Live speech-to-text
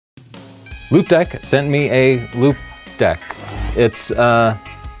Loupedeck sent me a Loupedeck.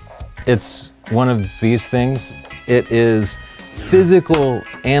 It's one of these things. It is physical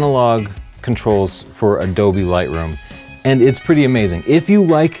analog controls for Adobe Lightroom, and it's pretty amazing. If you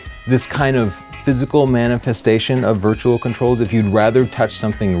like this kind of physical manifestation of virtual controls, if you'd rather touch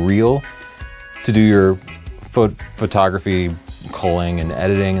something real to do your photography culling and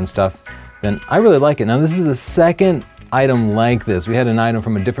editing and stuff, then I really like it. Now this is the second item like this. We had an item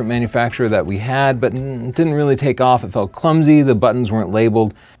from a different manufacturer that we had, but it didn't really take off. It felt clumsy, the buttons weren't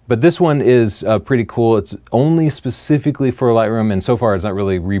labeled. But this one is pretty cool. It's only specifically for Lightroom, and so far it's not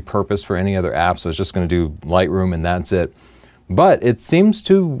really repurposed for any other app, so it's just gonna do Lightroom and that's it. But it seems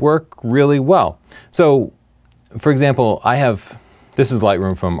to work really well. So, for example, this is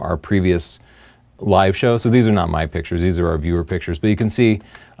Lightroom from our previous live show. So these are not my pictures, these are our viewer pictures. But you can see,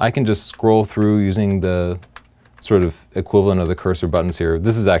 I can just scroll through using the sort of equivalent of the cursor buttons here.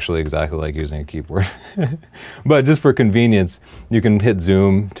 This is actually exactly like using a keyboard. But just for convenience, you can hit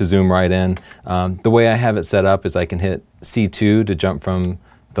zoom to zoom right in. The way I have it set up is I can hit C2 to jump from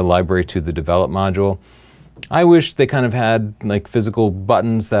the library to the develop module. I wish they kind of had like physical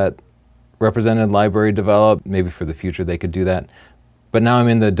buttons that represented library develop. Maybe for the future they could do that. But now I'm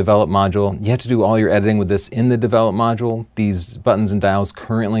in the develop module. You have to do all your editing with this in the develop module. These buttons and dials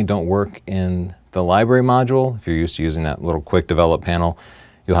currently don't work in the library module. If you're used to using that little quick develop panel,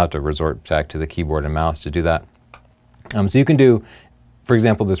 you'll have to resort back to the keyboard and mouse to do that. So you can do, for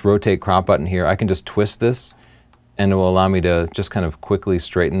example, this rotate crop button here. I can just twist this and it will allow me to just kind of quickly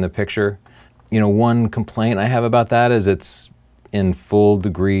straighten the picture. You know, one complaint I have about that is it's in full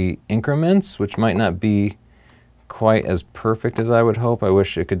degree increments, which might not be quite as perfect as I would hope. I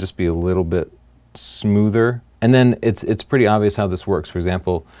wish it could just be a little bit smoother. And then it's pretty obvious how this works. For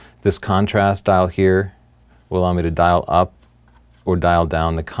example, this contrast dial here will allow me to dial up or dial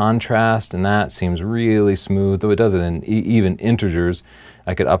down the contrast, and that seems really smooth, though it does it in even integers.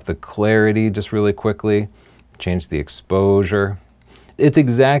 I could up the clarity just really quickly, change the exposure. It's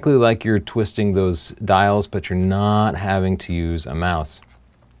exactly like you're twisting those dials, but you're not having to use a mouse.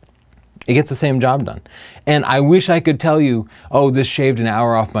 It gets the same job done. And I wish I could tell you, oh, this shaved an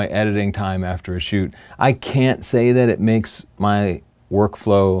hour off my editing time after a shoot. I can't say that it makes my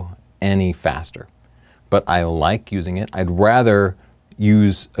workflow any faster, but I like using it. I'd rather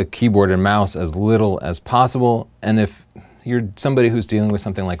use a keyboard and mouse as little as possible. And if you're somebody who's dealing with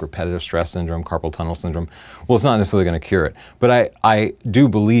something like repetitive stress syndrome, carpal tunnel syndrome, well, it's not necessarily going to cure it. But I do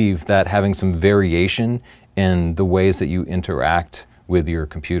believe that having some variation in the ways that you interact with your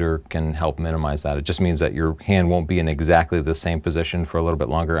computer can help minimize that. It just means that your hand won't be in exactly the same position for a little bit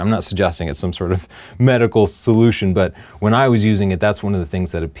longer. I'm not suggesting it's some sort of medical solution, but when I was using it, that's one of the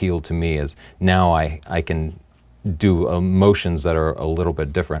things that appealed to me, is now I can do motions that are a little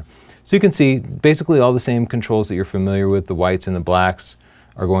bit different. So you can see basically all the same controls that you're familiar with. The whites and the blacks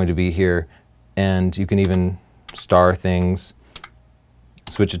are going to be here, and you can even star things,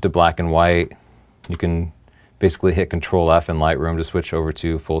 switch it to black and white. You can basically hit Control F in Lightroom to switch over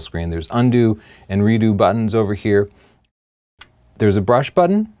to full screen. There's undo and redo buttons over here. There's a brush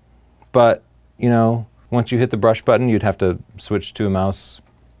button, but you know, once you hit the brush button, you'd have to switch to a mouse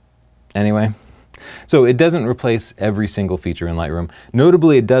anyway. So it doesn't replace every single feature in Lightroom.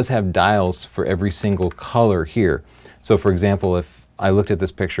 Notably, it does have dials for every single color here. So for example, if I looked at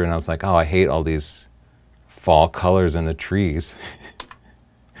this picture and I was like, oh, I hate all these fall colors in the trees,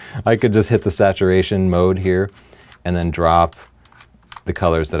 I could just hit the saturation mode here and then drop the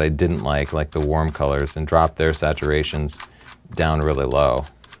colors that I didn't like the warm colors, and drop their saturations down really low.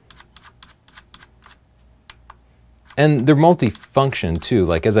 And they're multi-function too.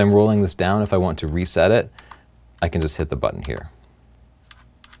 Like as I'm rolling this down, if I want to reset it, I can just hit the button here.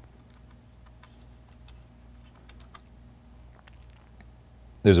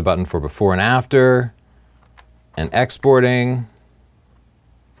 There's a button for before and after, and exporting,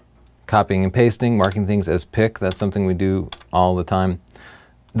 copying and pasting, marking things as pick. That's something we do all the time.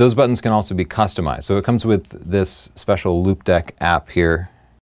 Those buttons can also be customized. So it comes with this special Loupedeck app here.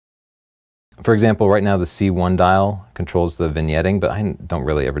 For example, right now the C1 dial controls the vignetting, but I don't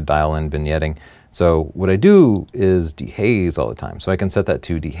really ever dial in vignetting. So what I do is dehaze all the time. So I can set that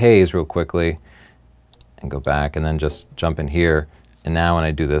to dehaze real quickly and go back and then just jump in here. And now when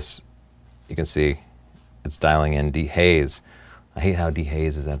I do this, you can see it's dialing in dehaze. I hate how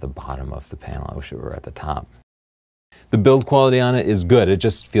dehaze is at the bottom of the panel. I wish it were at the top. The build quality on it is good. It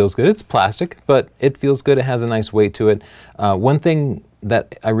just feels good. It's plastic, but it feels good. It has a nice weight to it. One thing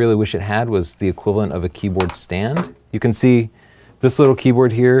that I really wish it had was the equivalent of a keyboard stand. You can see this little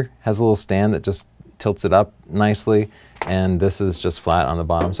keyboard here has a little stand that just tilts it up nicely, and this is just flat on the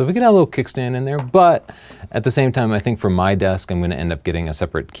bottom. So if we could have a little kickstand in there, but at the same time, I think for my desk, I'm gonna end up getting a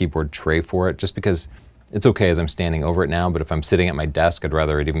separate keyboard tray for it, just because it's okay as I'm standing over it now, but if I'm sitting at my desk, I'd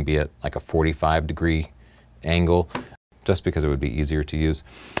rather it even be at like a 45-degree angle, just because it would be easier to use.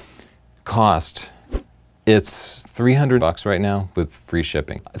 Cost, it's $300 right now with free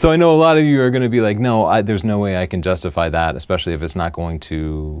shipping. So I know a lot of you are gonna be like, no, there's no way I can justify that, especially if it's not going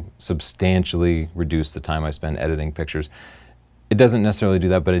to substantially reduce the time I spend editing pictures. It doesn't necessarily do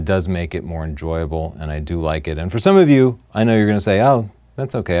that, but it does make it more enjoyable, and I do like it. And for some of you, I know you're gonna say, oh,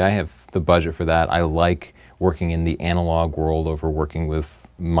 that's okay, I have the budget for that. I like working in the analog world over working with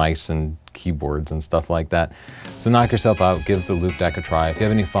mice and keyboards and stuff like that. So knock yourself out, give the Loupedeck a try. If you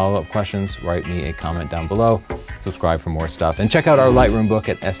have any follow-up questions, write me a comment down below. Subscribe for more stuff. And check out our Lightroom book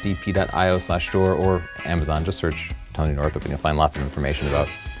at sdp.io/store or Amazon. Just search Tony Northup and you'll find lots of information about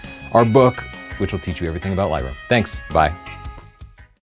our book, which will teach you everything about Lightroom. Thanks, bye.